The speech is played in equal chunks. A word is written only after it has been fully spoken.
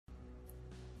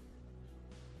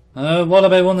What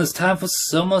about one? It's time for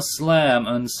SummerSlam,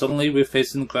 and suddenly we're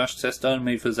facing the crash test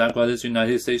only for Zack Ryder's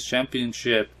United States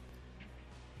Championship.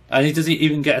 And he doesn't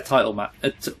even get a title match,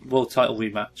 world title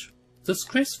rematch. That's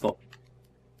disgraceful.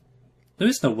 There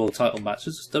is no world title match,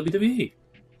 it's just WWE.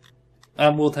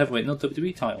 And World Heavyweight, no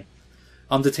WWE title.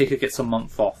 Undertaker gets a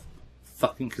month off.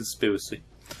 Fucking conspiracy.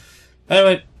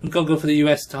 Anyway, we've got to go for the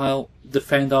US title,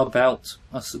 defend our belt.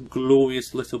 That's a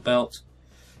glorious little belt.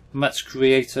 Match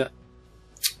creator.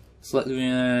 Select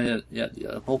the,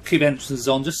 we'll keep entrances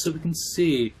on just so we can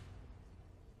see.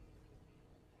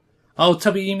 Oh,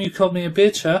 Tubby Emu called me a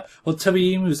bitch, huh? Well,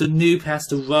 Tubby Emu's a noob, has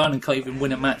to run and can't even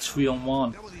win a match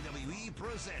 3-on-1. WWE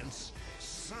presents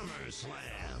SummerSlam.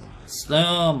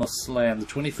 SummerSlam, the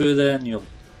 23rd annual,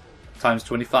 times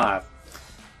 25.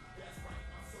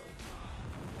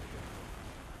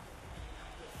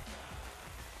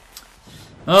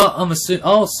 I'll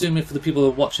assume for the people who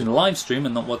are watching the live stream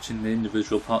and not watching the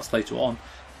individual parts later on,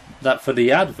 that for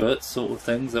the adverts sort of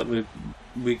things that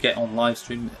we get on live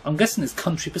stream, I'm guessing it's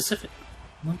Country Pacific.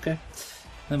 Okay,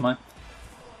 never mind.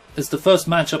 It's the first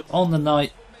matchup on the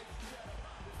night,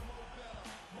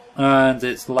 and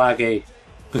it's laggy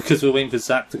because we're waiting for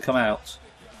Zack to come out.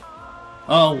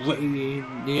 Oh,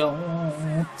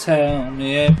 radio, tell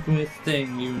me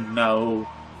everything you know.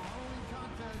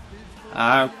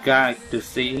 I've got to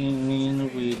see in the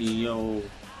video.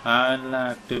 I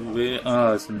like to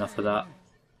oh, it's enough of that.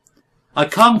 I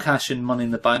can't cash in Money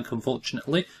in the Bank,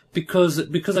 unfortunately, because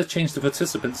I changed the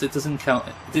participants. It doesn't count.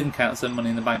 It didn't count as a Money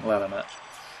in the Bank ladder match.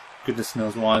 Goodness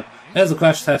knows why. There's a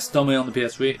crash test dummy on the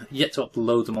PS3. Yet to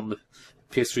upload them on the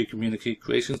PS3 community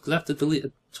creations because I have to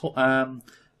delete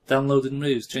downloaded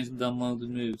moves, change the downloaded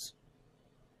moves.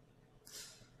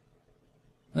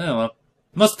 Oh well.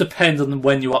 Must depend on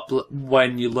when you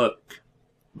look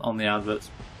on the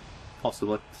adverts,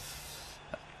 possibly.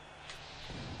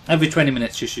 Every 20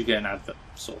 minutes you should get an advert,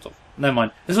 sort of. Never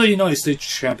mind. It's the United States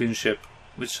Championship,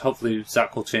 which hopefully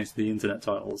Zack will change to the Internet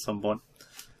title at some point.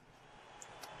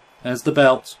 There's the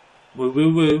belt. Woo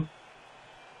woo woo. And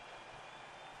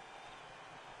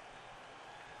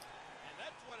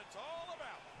that's what it's all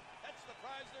about. That's the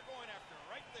prize they're going after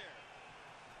right there.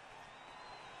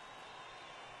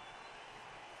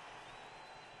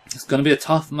 It's going to be a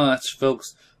tough match,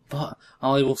 folks, but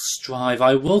I will strive.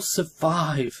 I will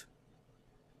survive.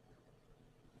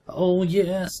 Oh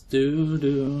yes, do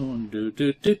do do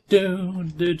do do do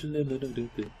do do do do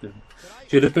do do.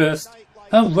 You're the best.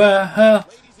 Oh wow,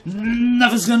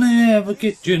 nothing's gonna ever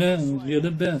get you down. You're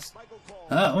the best.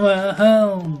 Oh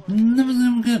wow, never's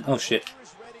gonna get. Oh shit.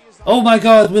 Oh my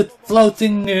God, we're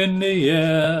floating in the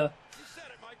air.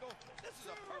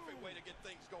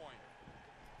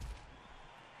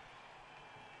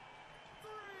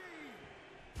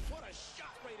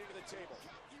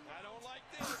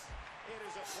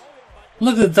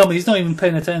 Look at the dummy, he's not even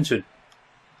paying attention.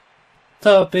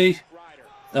 Tubby.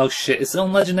 Oh shit, it's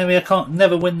on legendary, I can't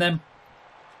never win them.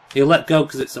 He'll let go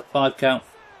because it's a 5 count.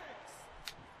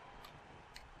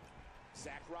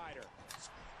 Zack Ryder.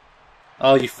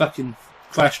 Oh, you fucking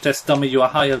crash test dummy, you're a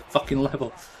higher fucking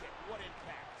level.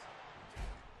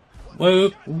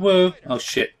 Woo, woo. Oh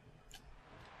shit.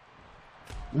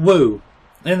 Woo.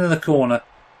 Into the corner.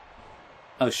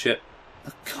 Oh shit.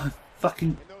 God,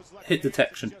 fucking hit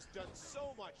detection.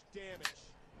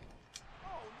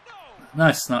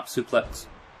 Nice snap suplex.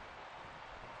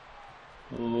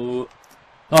 Oh.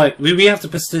 Alright, we have to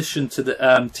petition to the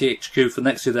THQ for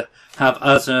next year to have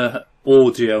as an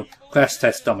audio crash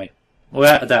test dummy.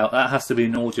 Without a doubt, that has to be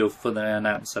an audio for the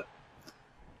announcer.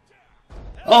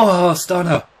 Oh,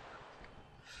 stunner!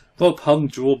 Rope hung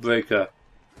jawbreaker.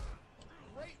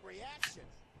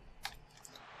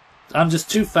 I'm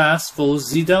just too fast for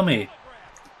the dummy.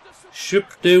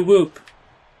 Shoop de whoop.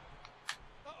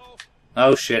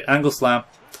 Oh shit, angle slam.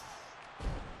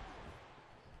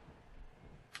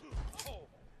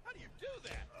 How do you do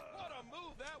that? What a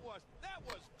move that was. That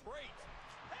was great.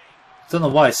 Hey. Don't know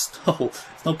why I stole.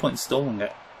 There's no point in stalling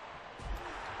it.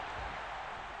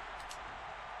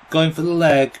 Going for the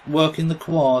leg, working the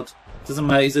quad. Doesn't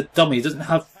matter, he's a dummy. He doesn't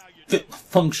have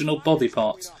functional body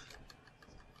parts.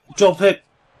 Drop hip.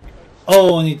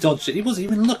 Oh, and he dodged it. He wasn't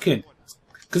even looking.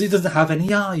 Because he doesn't have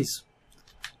any eyes.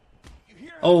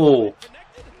 Oh.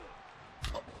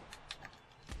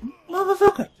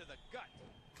 Motherfucker.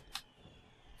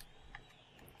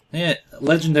 Yeah,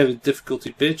 legendary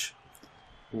difficulty, bitch.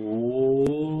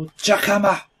 Oh,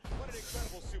 jackhammer.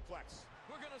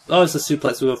 Oh, it's a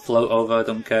suplex with a float over, I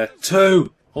don't care.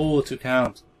 2. Oh, 2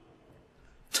 count.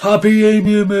 Tubby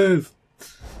Emu move.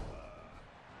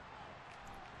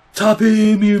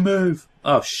 Tubby Emu move.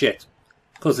 Oh, shit.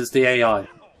 Because it's the AI.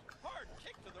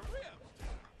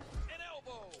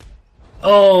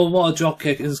 Oh, what a drop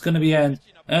kick. It's going to be end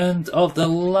of the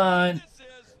line.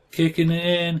 Kicking it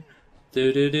in.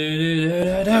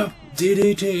 Do-do-do-do-do-do-do.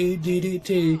 DDT,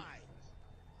 DDT.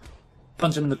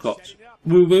 Punch him in the crotch.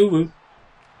 Woo, woo, woo.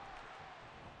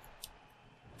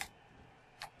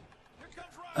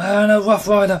 And a Rough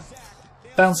Rider.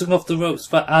 Bouncing off the ropes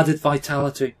for added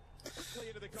vitality.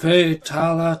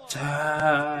 Fatality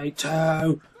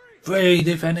 2. 3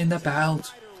 defending the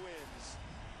belt.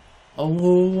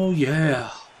 Oh yeah.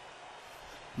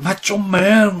 Macho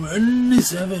Man Randy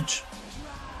Savage.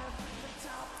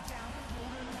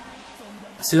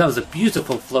 See, that was a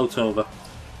beautiful float over.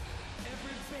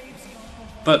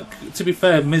 But to be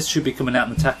fair, Miz should be coming out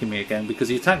and attacking me again because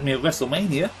he attacked me at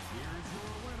WrestleMania.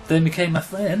 Then became my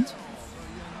friend.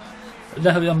 And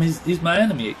now he's my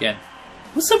enemy again.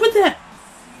 What's up with that?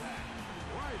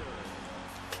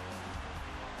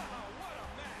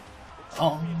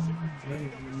 Oh,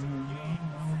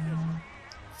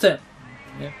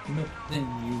 nothing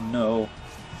you know.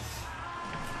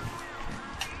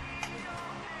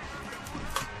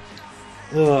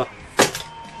 Ugh.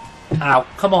 Ow,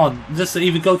 come on, just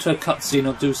either go to a cutscene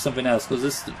or do something else, because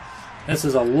this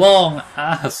is a long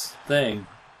ass thing.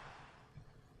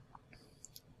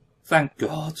 Thank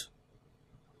God.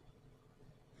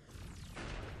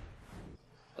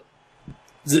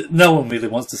 No one really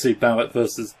wants to see Barrett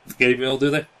versus Gabriel, do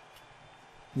they?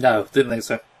 No, didn't think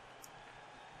so.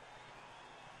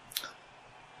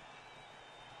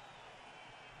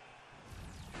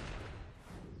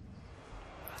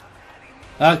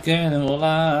 I can't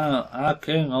lie, I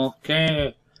can't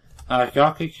okay. I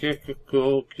got to kick a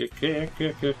go.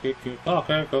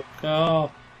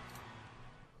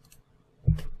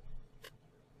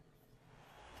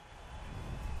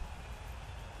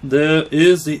 There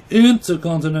is the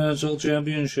Intercontinental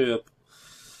Championship.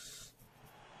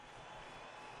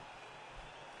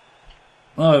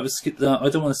 Oh, let's skip that. I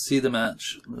don't want to see the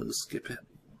match. Let's skip it.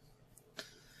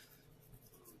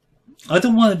 I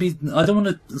don't want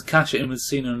to cash it in with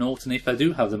Cena and Orton if I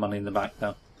do have the money in the bank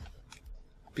now.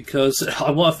 Because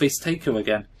I want to face Taker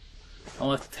again. I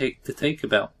want to take the Taker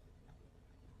belt.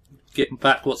 Get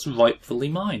back what's rightfully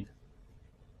mine.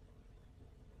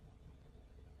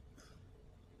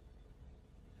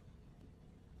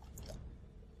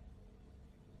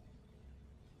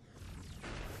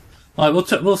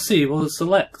 Alright, we'll see. We'll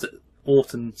select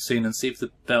Orton soon and see if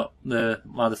the belt, the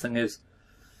other thing is.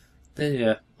 There you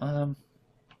go.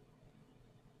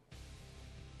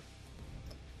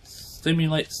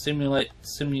 Stimulate.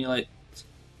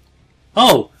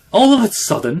 Oh! All of a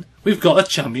sudden, we've got a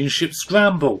championship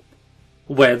scramble.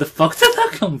 Where the fuck did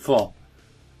that come from?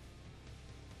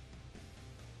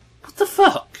 What the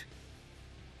fuck?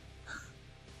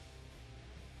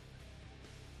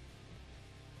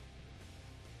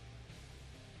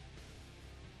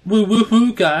 Woo woo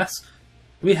woo, guys!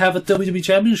 We have a WWE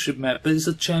Championship match, but it's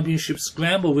a championship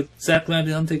scramble with Zack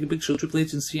Ryder, Undertaker, Big Show, Triple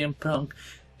H, and CM Punk.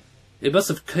 It must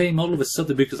have came all of a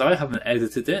sudden because I haven't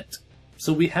edited it,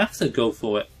 so we have to go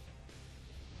for it.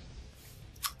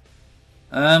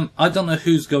 I don't know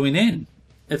who's going in.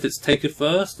 If it's Taker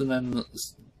first and then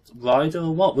Ryder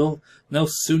or what, we'll know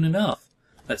soon enough.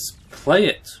 Let's play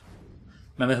it.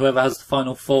 Remember, whoever has the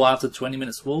final 4 out of 20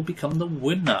 minutes will become the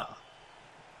winner.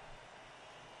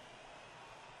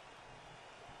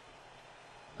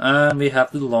 And we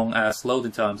have the long ass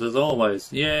loading times as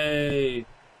always. Yay!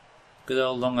 Good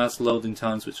old long ass loading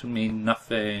times, which mean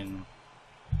nothing.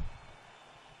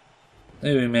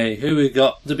 Who we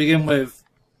got to begin with?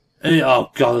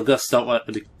 Oh god, I've got to start right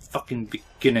at the fucking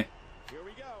beginning.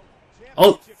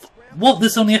 Oh, what?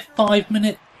 There's only a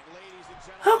 5-minute.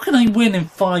 How can I win in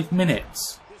 5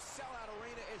 minutes?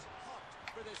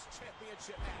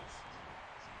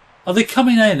 Are they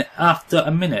coming in after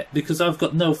a minute? Because I've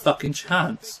got no fucking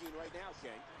chance.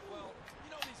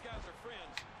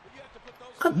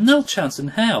 I've got no chance in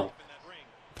hell.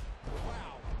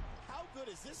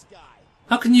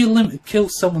 How can you kill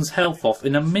someone's health off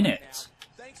in a minute?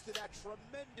 Thanks to that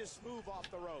tremendous move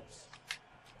off the ropes.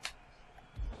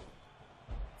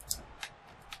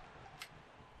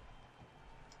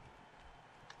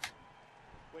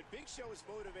 When Big Show is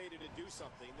motivated to do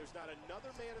something, there's not another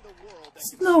man in the world that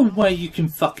There's no way you can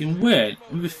fucking win.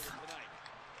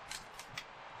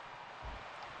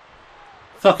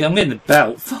 Fuck it, I'm getting the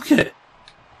belt. Fuck it.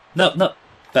 No, not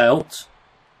belt.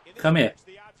 Come here.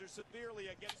 The odds are severely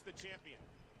against the champion.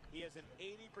 He has an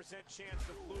 80% chance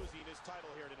of losing his title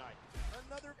here tonight.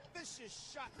 Another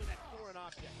vicious shot to that foreign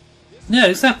object. Yeah,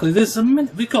 exactly. There's a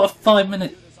minute. We've got a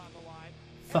 5-minute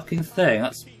fucking thing.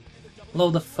 That's a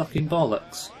load of fucking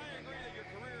bollocks.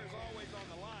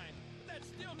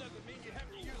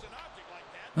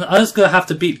 I was gonna have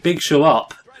to beat Big Show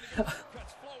up.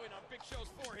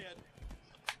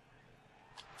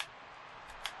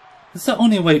 That's the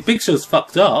only way. Big Show's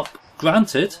fucked up,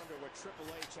 granted.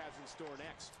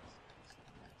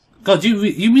 God, you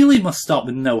really must start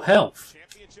with no health.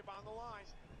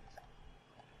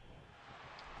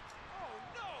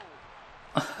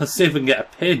 Let's see if we can get a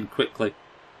pin quickly.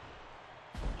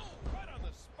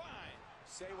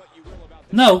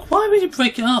 No, why would you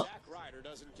break it up? Zack Ryder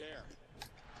doesn't care.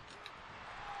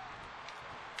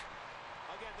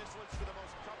 Again, this one's for the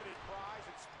most coveted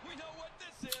prize. We know what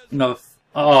this is. No.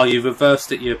 Oh, you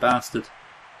reversed it, you bastard.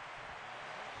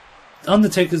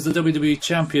 Undertaker's the WWE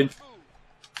champion.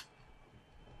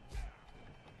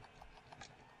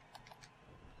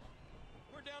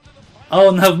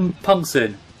 Oh no, Punk's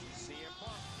in. CM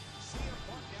Punk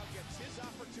now gets his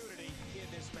opportunity in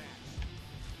this match.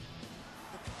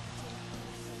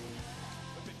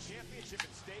 With the championship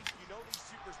at stake, you know these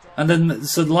superstars. And then,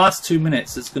 so the last 2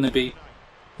 minutes, it's going to be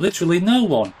literally no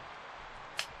one.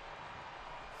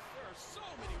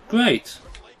 Great.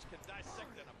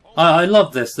 I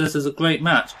love this. This is a great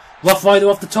match. Rough Rider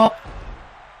off the top.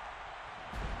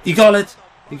 You got it.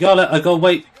 You got it. I gotta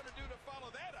wait.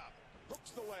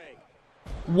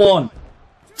 1,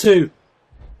 2.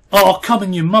 Oh, come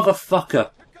on, you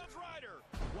motherfucker.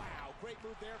 Wow, great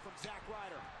move there from Zack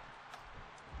Ryder.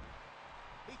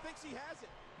 He thinks he has it.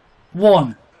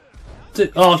 1,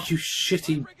 2. Oh, you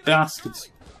shitty bastards.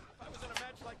 If I was in a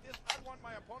match like this, I'd want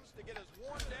my opponents to get as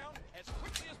worn down as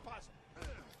quickly as possible.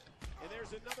 And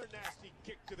there's another nasty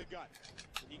kick to the gut.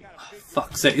 And you got a big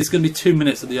Fuck's sake, it's gonna be 2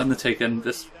 minutes of the Undertaker and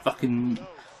this fucking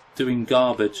doing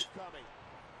garbage. coming.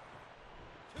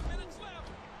 2 minutes left.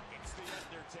 It's the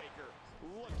Undertaker.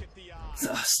 Look at the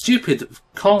eyes. Stupid,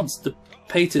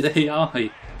 constipated AI.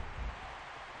 Whoa,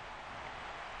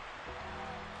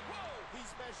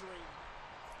 he's measuring.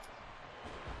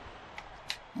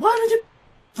 Why would you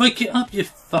break it up, you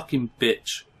fucking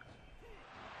bitch?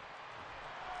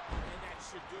 And that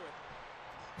should do it.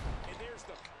 And there's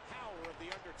the power of the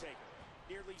Undertaker.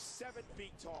 Nearly 7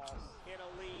 feet tall and a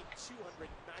lean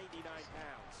 299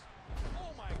 pounds.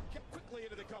 Oh my, get quickly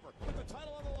into the cover. Put the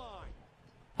title on the line.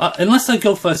 Unless I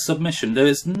go for a submission, there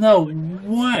is no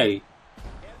way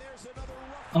And there's another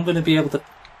rough. I'm going to be able to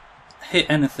hit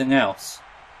anything else.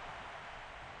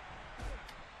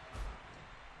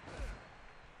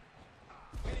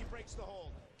 And he breaks the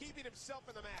hold, keeping himself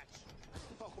in the match.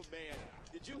 Oh man,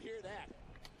 did you hear that?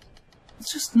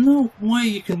 There's just no way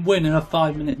you can win in a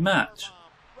 5-minute match.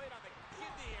 Right on the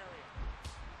kidney area.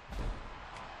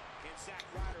 And Zack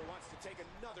Ryder wants to take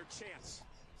another chance.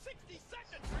 60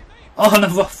 seconds remain. Oh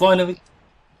no, finally.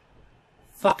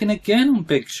 Fucking again on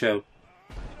Big Show. You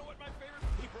know what my favorite?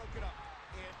 He broke it up.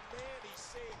 And man, he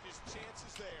saved his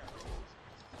chances there.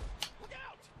 Look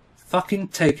out! Fucking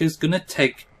Taker's gonna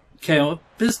take care of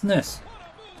business. What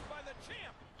a move by the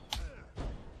champ!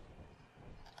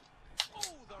 Oh,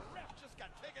 the ref just got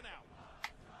taken out.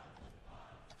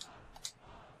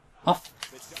 Oh,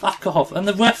 fuck off. And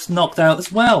the ref's knocked out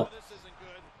as well. This isn't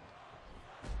good.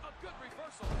 A good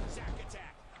reversal. Zack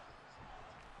attack.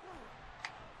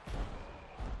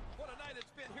 What a night it's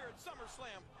been here at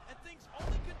SummerSlam, and things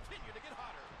only continue to get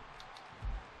hotter.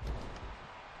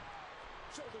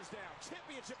 Shoulders down.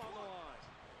 Championship on the line.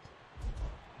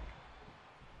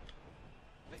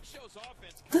 Big Show's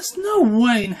offense. There's no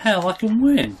way in hell I can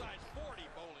win. Size 40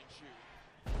 bowling shoe.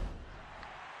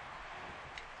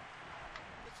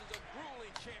 This is a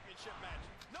grueling championship match.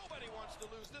 Nobody wants to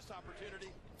lose this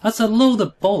opportunity. That's a load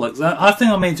of bollocks. I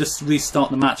think I may just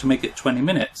restart the match and make it 20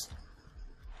 minutes.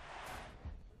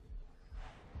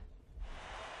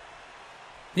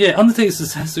 Yeah, Undertaker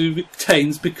successfully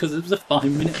retains because it was a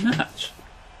 5-minute match.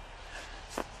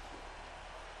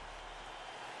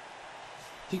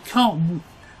 You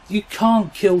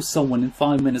can't kill someone in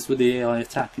 5 minutes with the AI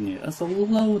attacking you. That's a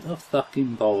load of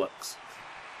fucking bollocks.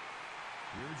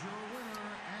 Here's your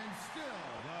winner and still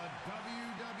the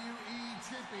WWE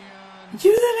champion,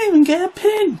 You didn't even get a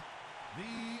pin! The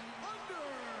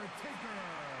Undertaker.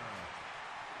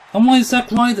 And why is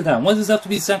Zack Ryder down? Why does it have to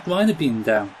be Zack Ryder being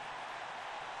down?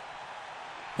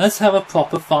 Let's have a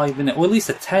proper 5-minute, or at least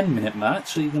a 10-minute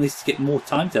match, so you can at least get more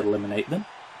time to eliminate them.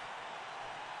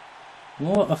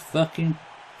 What a fucking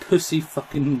pussy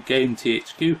fucking game,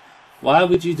 THQ. Why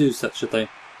would you do such a thing?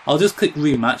 I'll just click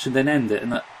rematch and then end it,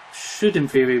 and that should in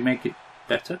theory make it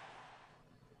better.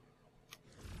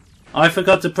 I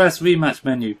forgot to press rematch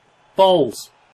menu. Balls.